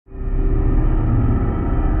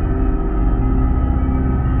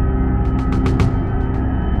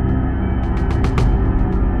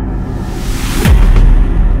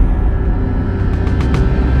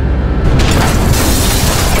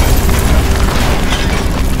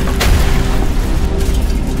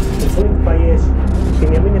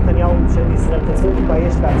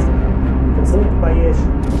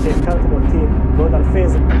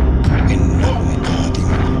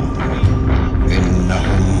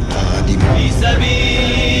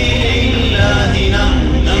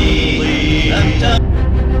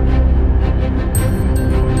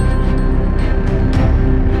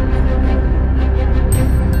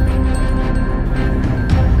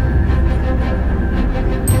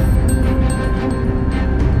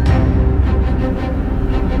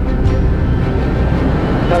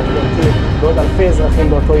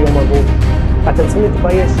צריכים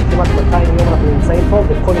להתבייש, כמעט 200 יום אנחנו נמצאים פה,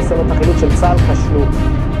 וכל ניסיונות החילוץ של צה"ל כשלו.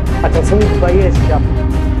 אתם צריכים להתבייש.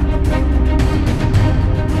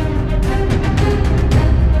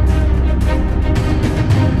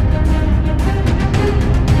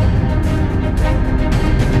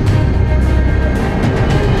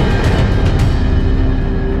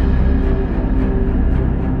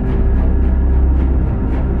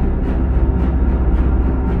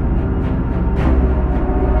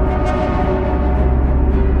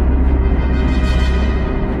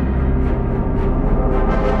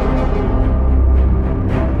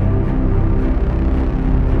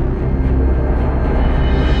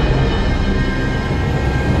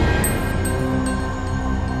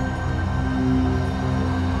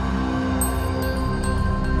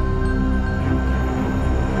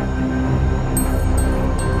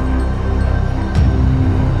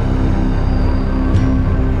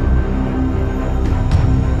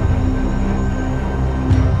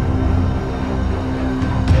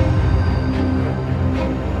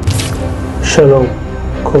 שלום,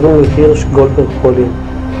 קוראים לי הירש גולדברג פולין.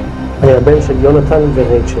 אני הבן של יונתן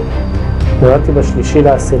ורייצ'ל. נולדתי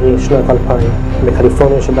ב3/10 שנת 2000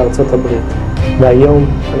 בקליפורניה שבארצות הברית, והיום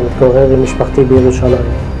אני מתגורר עם משפחתי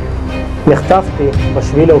בירושלים. נחטפתי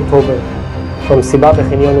ב7 לאוקטובר במסיבה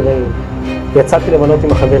בחניון רעים. יצאתי לבלות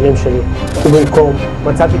עם החברים שלי, ובמקום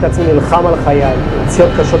מצאתי את עצמי נלחם על חיי, עם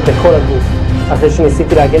פציעות קשות בכל הגוף, אחרי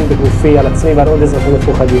שניסיתי להגן בגופי על עצמי ועל עוד אזרחים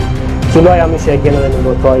מפוחדים. כי לא היה מי שיגן עלינו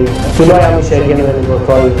באותו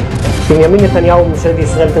היום. בנימין נתניהו וממשלת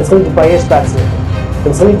ישראל, אתם צריכים להתבייש בעצמכם.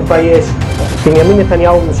 בנימין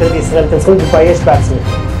נתניהו וממשלת ישראל, אתם צריכים להתבייש בעצמכם.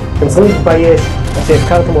 אתם צריכים להתבייש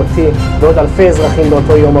שהפקרתם אותי ועוד אלפי אזרחים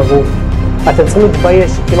באותו יום הרוג. אתם צריכים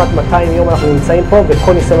להתבייש שכמעט 200 יום אנחנו נמצאים פה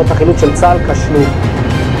וכל ניסיונות החילוץ של צה"ל כשלו.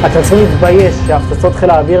 אתם צריכים להתבייש שהפצצות חיל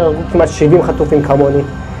האוויר הרגו כמעט 70 חטופים כמוני.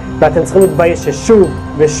 ואתם צריכים להתבייש ששוב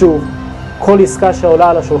ושוב כל עסקה שעולה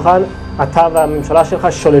על השולחן, אתה והממשלה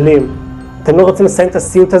שלך שוללים. אתם לא רוצים לסיים את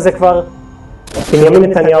הסיוט הזה כבר?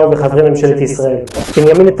 בנימין נתניהו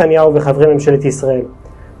וחברי ממשלת ישראל,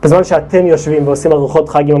 בזמן שאתם יושבים ועושים ארוחות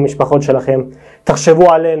חג עם המשפחות שלכם,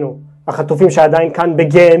 תחשבו עלינו, החטופים שעדיין כאן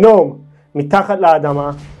בגיהנום, מתחת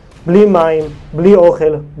לאדמה, בלי מים, בלי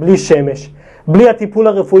אוכל, בלי שמש, בלי הטיפול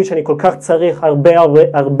הרפואי שאני כל כך צריך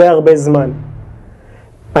הרבה זמן.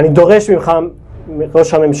 אני דורש ממך,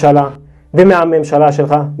 ראש הממשלה, ומהממשלה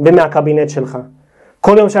שלך, ומהקבינט שלך.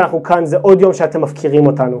 כל יום שאנחנו כאן זה עוד יום שאתם מפקירים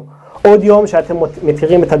אותנו. עוד יום שאתם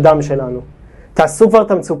מתירים את הדם שלנו. תעשו כבר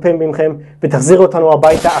את המצופה ממכם, ותחזירו אותנו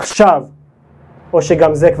הביתה עכשיו. או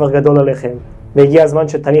שגם זה כבר גדול עליכם. והגיע הזמן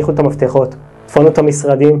שתניחו את המפתחות, תפנו את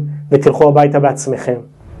המשרדים, ותלכו הביתה בעצמכם.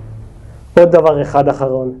 עוד דבר אחד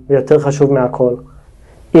אחרון, ויותר חשוב מהכל.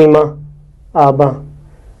 אמא, אבא,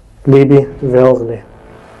 ליבי ואורלי.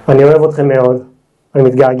 אני אוהב אתכם מאוד. אני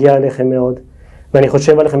מתגעגע עליכם מאוד, ואני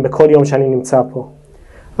חושב עליכם בכל יום שאני נמצא פה.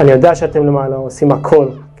 אני יודע שאתם למעלה עושים הכל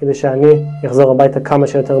כדי שאני אחזור הביתה כמה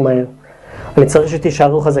שיותר מהר. אני צריך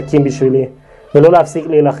שתישארו חזקים בשבילי, ולא להפסיק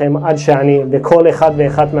להילחם עד שאני וכל אחד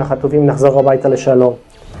ואחת מהחטופים נחזור הביתה לשלום.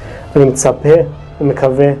 אני מצפה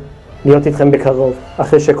ומקווה להיות איתכם בקרוב,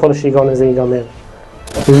 אחרי שכל השיגעון הזה ייגמר.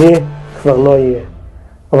 לי כבר לא יהיה,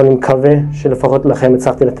 אבל אני מקווה שלפחות לכם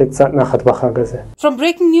הצלחתי לתת קצת נחת בחג הזה. From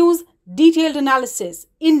breaking news, detailed analysis,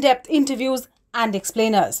 in-depth interviews and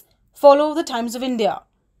explainers, follow the Times of India.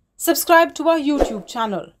 Subscribe to our YouTube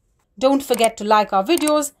channel. Don't forget to like our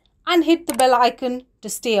videos and hit the bell icon to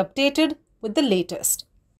stay updated with the latest.